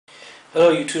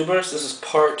Hello YouTubers, this is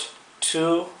part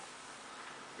 2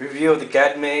 review of the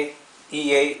gadmei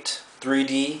E8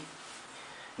 3D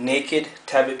naked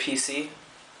tablet PC.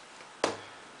 So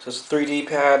it's a 3D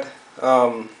pad,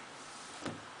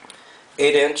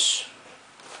 8-inch.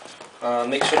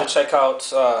 Make sure to check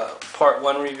out part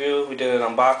 1 review. We did an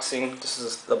unboxing. This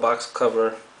is the box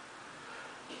cover.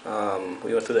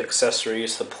 We went through the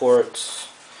accessories, the ports,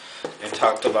 and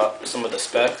talked about some of the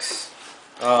specs.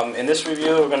 In this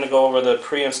review we're going to go over the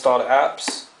pre-installed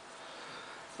apps.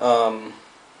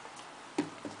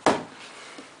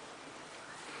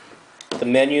 The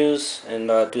menus, and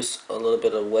do a little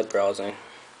bit of web browsing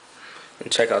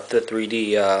and check out the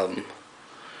 3D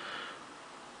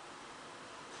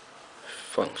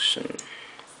function.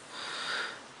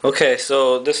 Okay,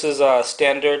 so this is a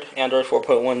standard Android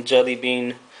 4.1 Jelly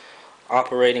Bean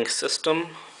operating system.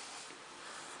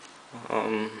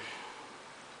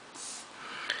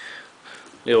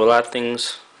 We have a lot of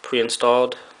things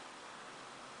pre-installed.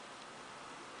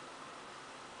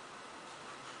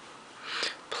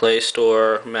 Play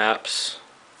Store, Maps,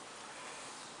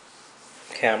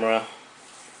 camera.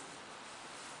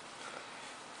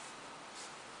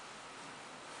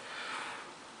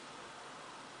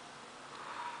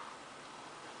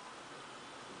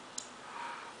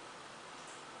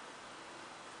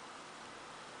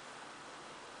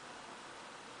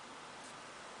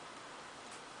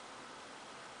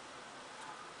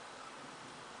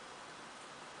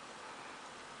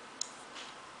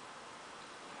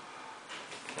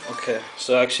 Okay,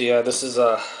 so actually, this is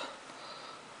you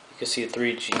can see the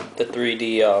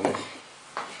 3D.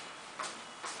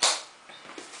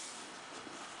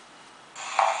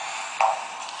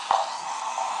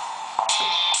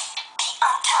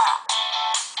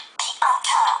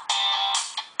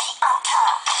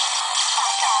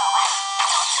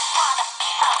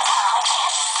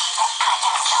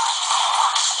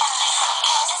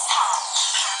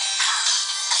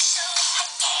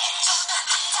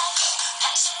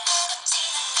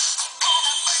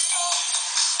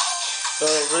 So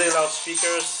really loud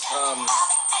speakers. I'm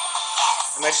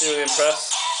actually really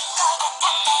impressed.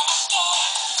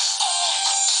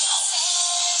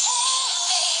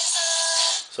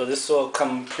 So this will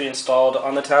come pre-installed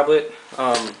on the tablet.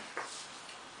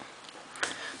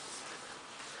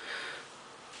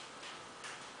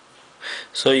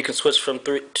 So you can switch from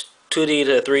 2D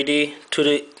to 3D,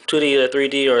 2D to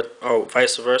 3D, or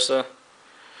vice versa.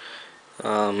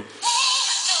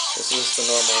 This is the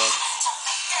normal one.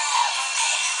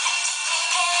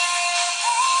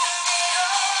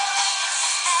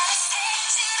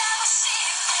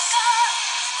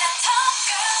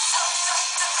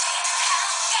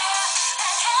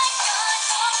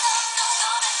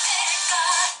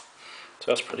 So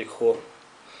that's pretty cool.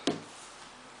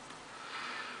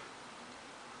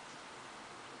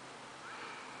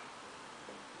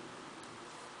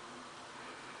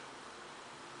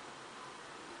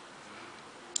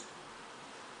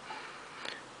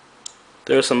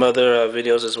 There are some other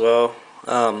videos as well,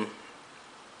 but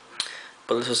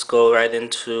let's just go right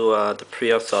into the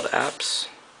pre-installed apps.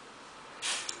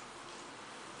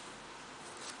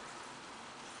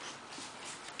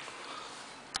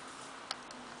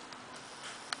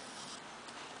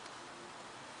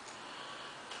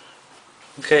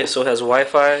 Okay, so it has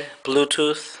Wi-Fi,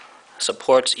 Bluetooth,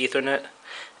 supports Ethernet,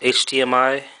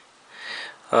 HDMI.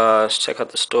 Let's check out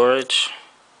the storage.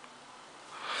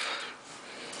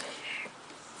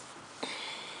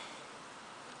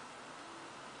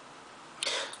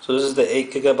 So this is the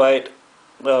 8 GB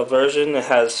version. It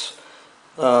has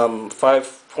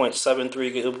 5.73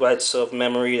 gigabytes of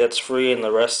memory that's free, and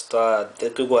the rest,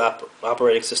 the Google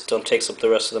operating system takes up the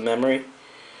rest of the memory.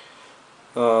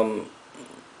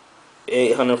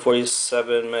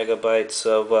 847 megabytes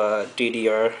of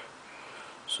DDR,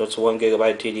 so it's 1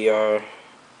 gigabyte DDR,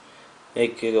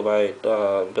 8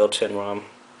 gigabyte built-in ROM.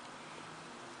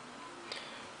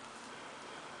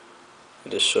 It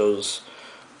just shows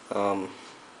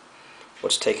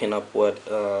what's taking up what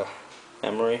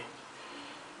memory.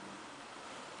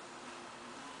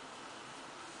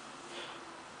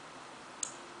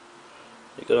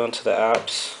 You go down to the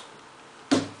apps.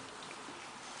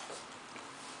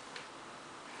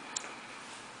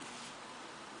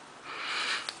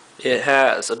 It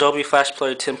has Adobe Flash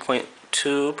Player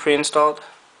 10.2 pre-installed,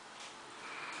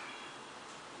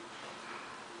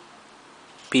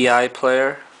 BI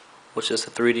Player, which is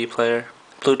the 3D player,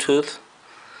 Bluetooth,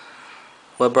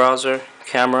 web browser,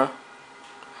 camera,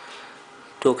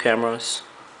 dual cameras,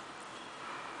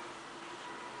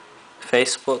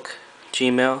 Facebook,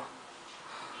 Gmail,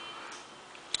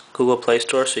 Google Play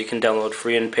Store, so you can download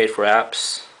free and paid for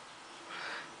apps,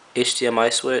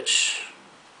 HDMI switch,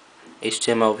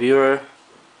 HTML viewer,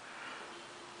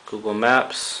 Google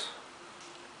Maps,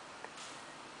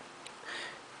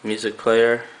 music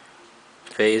player,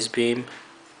 phase beam,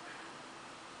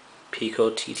 Pico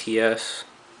TTS,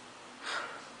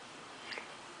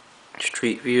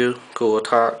 Street View, Google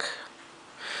Talk.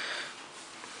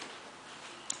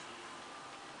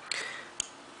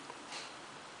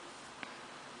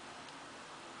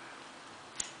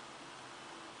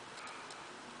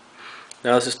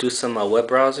 Now let's just do some web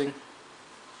browsing.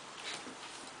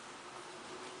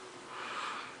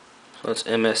 So that's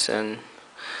MSN.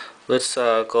 Let's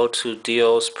go to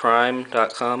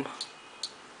dealsprime.com.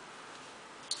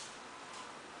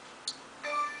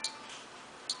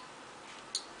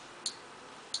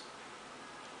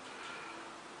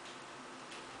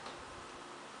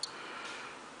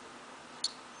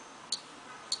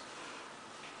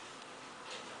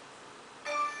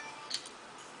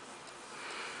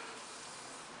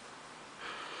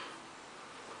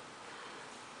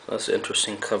 That's an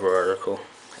interesting cover article.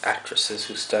 Actresses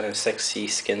who stun in sexy,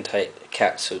 skin-tight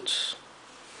cat suits.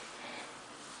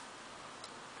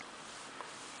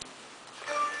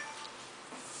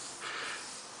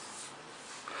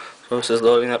 So this is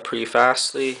loading up pretty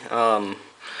fastly.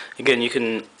 Again, you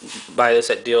can buy this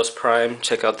at Deals Prime.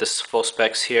 Check out this full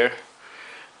specs here.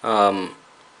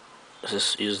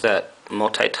 Just use that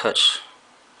multi-touch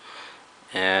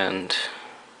and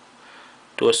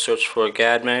do a search for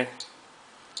gadmei.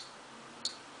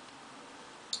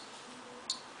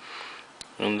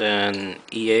 And then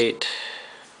E8,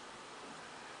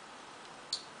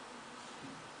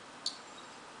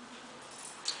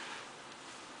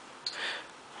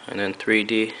 and then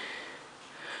 3D.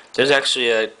 There's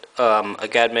actually a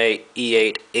gadmei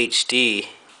E8 HD,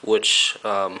 which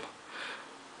actually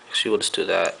we'll just do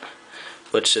that,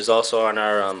 which is also on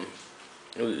our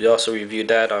we also reviewed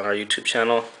that on our YouTube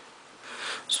channel.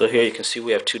 So here you can see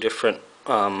we have two different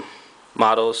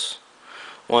models.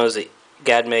 One is the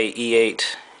gadmei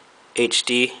E8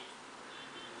 HD.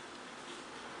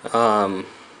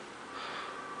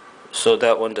 So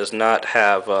that one does not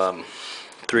have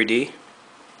 3D,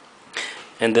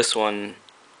 and this one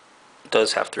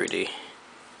does have 3D.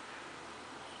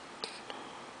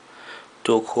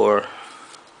 Dual core.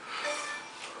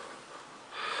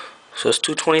 So it's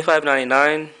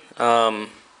 $225.99.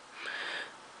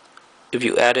 If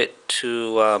you add it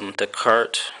to the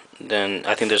cart, then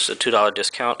I think there's a $2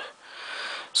 discount.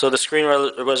 So the screen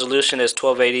resolution is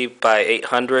 1280 by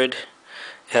 800. It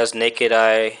has naked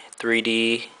eye,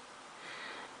 3D,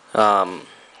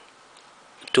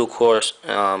 dual core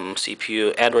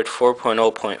CPU, Android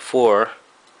 4.0.4.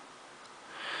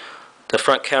 The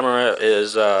front camera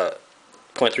is 0.3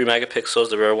 megapixels.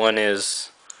 The rear one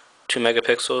is 2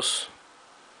 megapixels.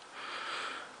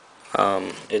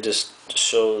 It just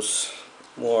shows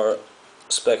more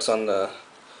specs on the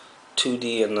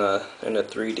 2D and the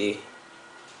 3D.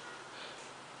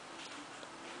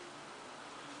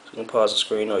 You can pause the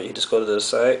screen, or you can just go to the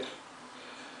site.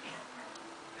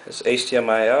 It's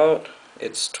HDMI out.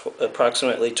 It's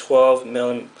approximately 12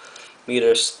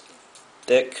 millimeters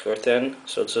thick or thin,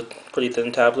 so it's a pretty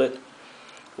thin tablet.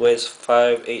 Weighs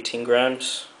 518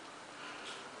 grams.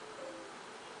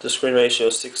 The screen ratio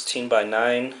is 16 by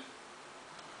 9.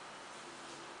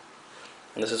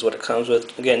 And this is what it comes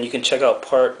with. Again, you can check out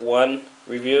part 1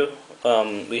 review.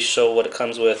 We show what it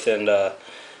comes with and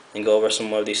go over some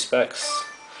more of these specs.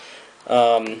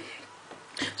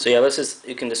 So yeah,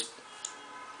 you can just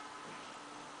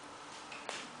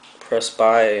press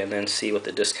buy and then see what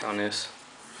the discount is.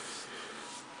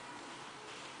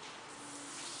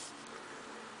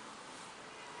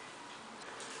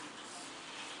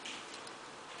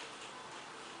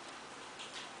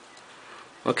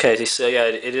 Okay, so yeah,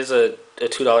 it is a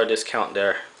 $2 discount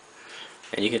there,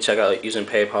 and you can check out using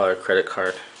PayPal or credit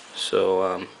card.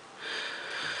 So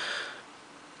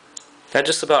that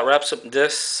just about wraps up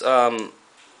this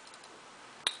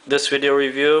this video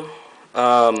review.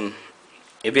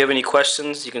 If you have any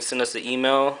questions, you can send us the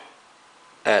email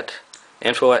at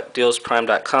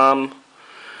info@dealsprime.com,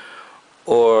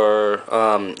 or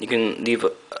you can leave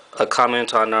a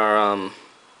comment on our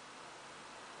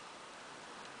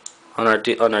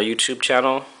YouTube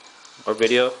channel or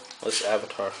video. What's the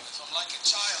avatar?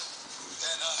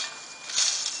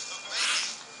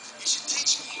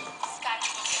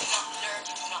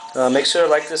 Make sure to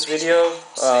like this video.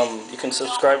 You can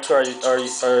subscribe to our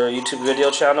YouTube video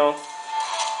channel,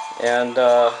 and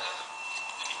you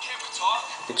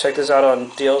can check this out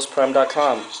on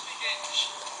dealsprime.com.